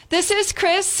This is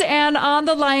Chris, and on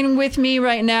the line with me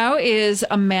right now is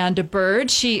Amanda Bird.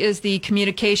 She is the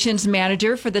communications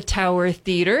manager for the Tower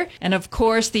Theater. And of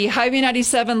course, the Highway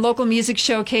 97 Local Music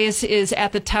Showcase is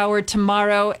at the Tower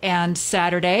tomorrow and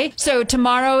Saturday. So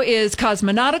tomorrow is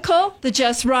Cosmonautical, the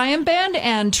Jess Ryan Band,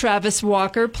 and Travis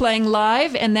Walker playing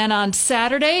live. And then on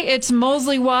Saturday, it's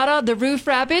Mosley Wada, the Roof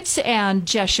Rabbits, and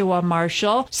Jeshua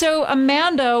Marshall. So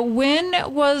Amanda, when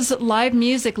was live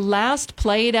music last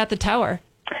played at the Tower?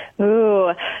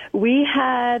 Ooh, we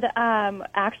had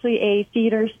actually a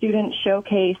theater student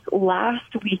showcase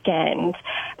last weekend,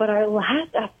 but our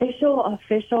last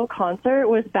official concert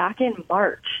was back in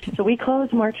March. So we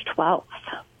closed March 12th.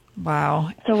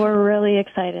 Wow. So we're really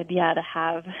excited, to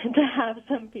have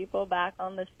some people back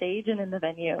on the stage and in the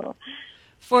venue.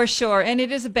 For sure. And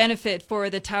it is a benefit for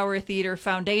the Tower Theater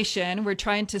Foundation. We're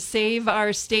trying to save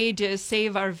our stages,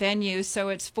 save our venues, so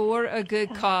it's for a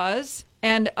good cause.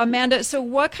 And Amanda, so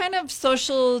what kind of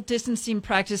social distancing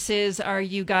practices are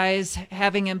you guys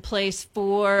having in place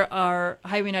for our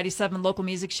Highway 97 Local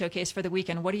Music Showcase for the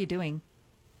weekend? What are you doing?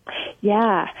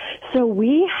 Yeah, so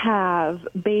we have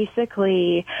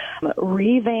basically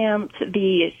revamped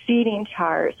the seating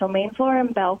chart. So main floor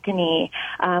and balcony,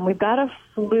 we've got a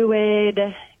fluid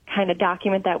kind of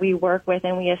document that we work with,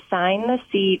 and we assign the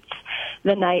seats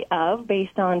the night of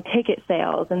based on ticket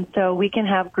sales. And so we can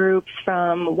have groups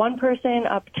from one person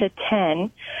up to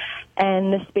 10.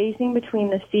 And the spacing between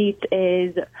the seats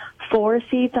is 4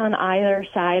 seats on either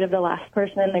side of the last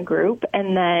person in the group,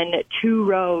 and then 2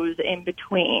 rows in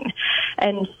between.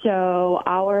 And so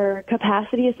our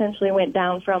capacity essentially went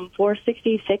down from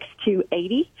 466 to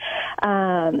 80.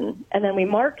 And then we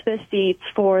marked the seats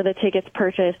for the tickets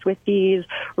purchased with these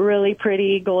really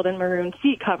pretty golden maroon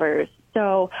seat covers.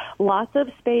 So lots of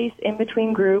space in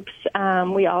between groups.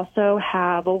 We also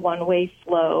have a one-way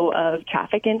flow of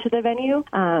traffic into the venue.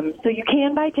 So you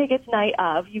can buy tickets night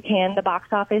of. You can. The box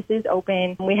office is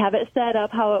open. We have it set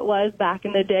up how it was back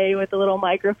in the day with a little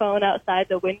microphone outside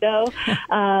the window.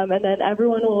 And then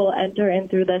everyone will enter in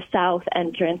through the south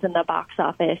entrance in the box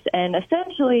office. And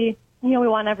essentially, we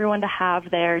want everyone to have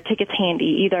their tickets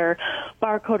handy, either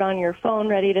barcode on your phone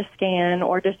ready to scan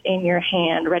or just in your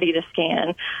hand ready to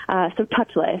scan, so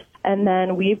touchless. And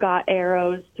then we've got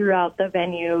arrows throughout the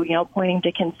venue, pointing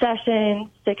to concessions,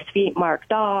 6 feet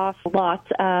marked off, lots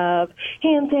of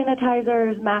hand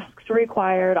sanitizers, masks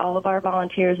required. All of our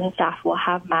volunteers and staff will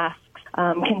have masks.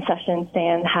 Concession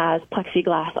stand has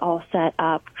plexiglass all set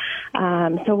up.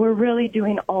 So we're really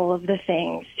doing all of the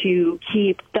things to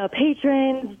keep the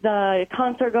patrons, the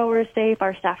concert goers safe,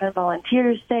 our staff and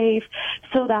volunteers safe,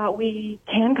 so that we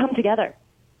can come together,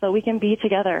 so we can be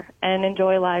together and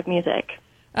enjoy live music.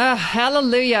 Oh,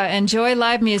 hallelujah. Enjoy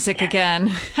live music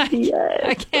again. Yes.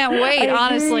 I can't wait,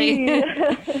 honestly.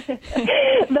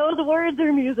 Those words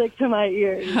are music to my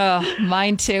ears. Oh,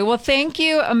 mine too. Well, thank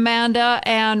you, Amanda.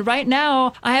 And right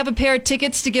now, I have a pair of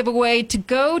tickets to give away to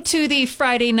go to the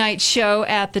Friday night show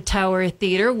at the Tower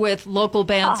Theater with local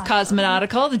bands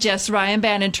Cosmonautical, the Jess Ryan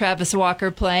Band, and Travis Walker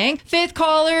playing. Fifth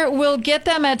caller will get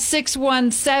them at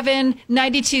 617-9270,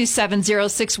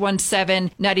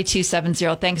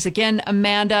 617-9270. Thanks again,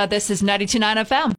 Amanda. This is 92.9 FM.